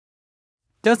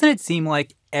Doesn't it seem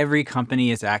like every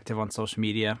company is active on social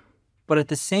media? But at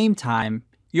the same time,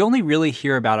 you only really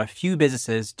hear about a few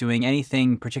businesses doing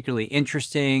anything particularly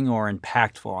interesting or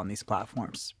impactful on these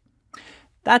platforms.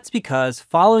 That's because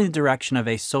following the direction of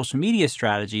a social media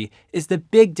strategy is the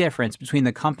big difference between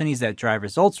the companies that drive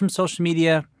results from social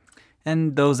media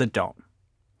and those that don't.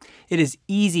 It is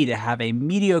easy to have a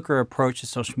mediocre approach to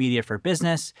social media for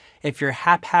business if you're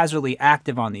haphazardly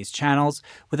active on these channels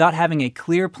without having a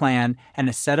clear plan and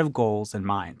a set of goals in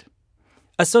mind.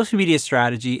 A social media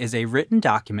strategy is a written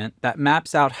document that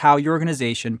maps out how your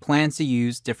organization plans to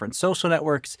use different social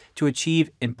networks to achieve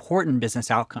important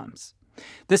business outcomes.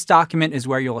 This document is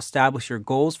where you'll establish your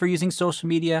goals for using social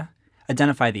media,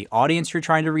 identify the audience you're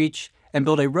trying to reach, and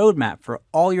build a roadmap for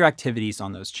all your activities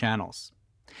on those channels.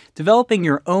 Developing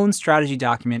your own strategy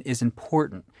document is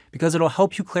important because it'll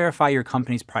help you clarify your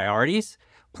company's priorities,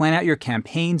 plan out your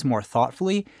campaigns more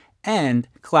thoughtfully, and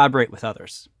collaborate with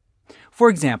others. For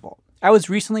example, I was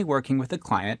recently working with a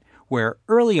client where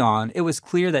early on it was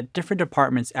clear that different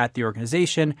departments at the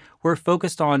organization were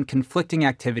focused on conflicting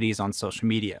activities on social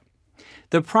media.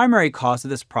 The primary cause of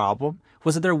this problem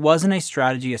was that there wasn't a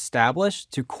strategy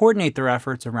established to coordinate their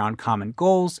efforts around common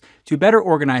goals to better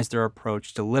organize their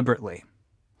approach deliberately.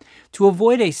 To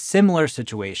avoid a similar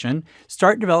situation,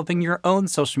 start developing your own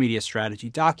social media strategy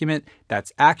document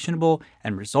that's actionable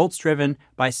and results-driven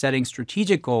by setting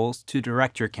strategic goals to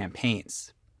direct your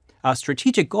campaigns. A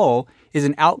strategic goal is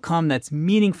an outcome that's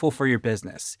meaningful for your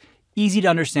business, easy to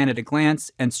understand at a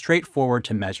glance, and straightforward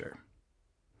to measure.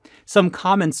 Some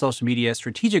common social media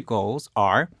strategic goals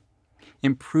are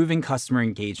improving customer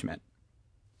engagement,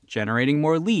 generating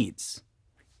more leads,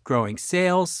 growing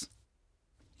sales,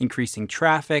 increasing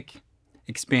traffic,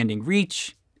 expanding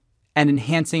reach, and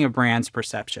enhancing a brand's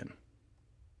perception.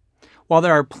 While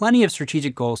there are plenty of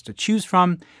strategic goals to choose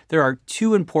from, there are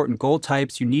two important goal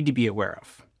types you need to be aware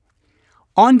of.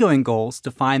 Ongoing goals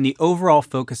define the overall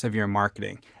focus of your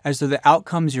marketing, as they're the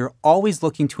outcomes you're always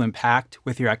looking to impact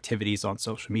with your activities on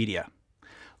social media.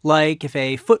 Like if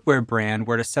a footwear brand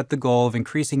were to set the goal of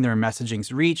increasing their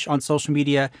messaging's reach on social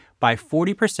media by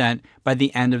 40% by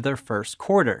the end of their first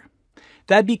quarter.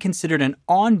 That'd be considered an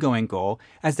ongoing goal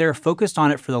as they're focused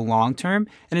on it for the long term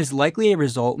and is likely a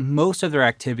result most of their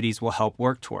activities will help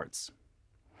work towards.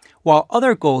 While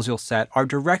other goals you'll set are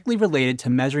directly related to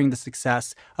measuring the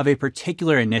success of a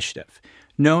particular initiative,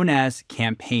 known as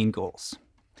campaign goals.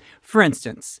 For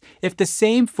instance, if the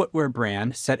same footwear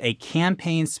brand set a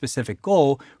campaign-specific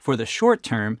goal for the short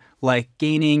term, like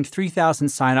gaining 3,000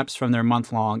 signups from their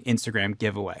month-long Instagram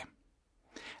giveaway.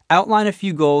 Outline a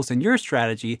few goals in your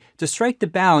strategy to strike the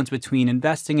balance between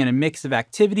investing in a mix of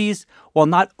activities while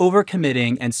not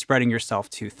overcommitting and spreading yourself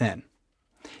too thin.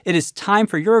 It is time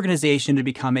for your organization to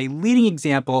become a leading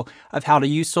example of how to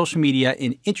use social media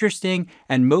in interesting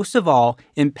and, most of all,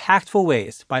 impactful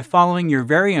ways by following your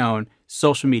very own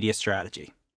social media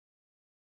strategy.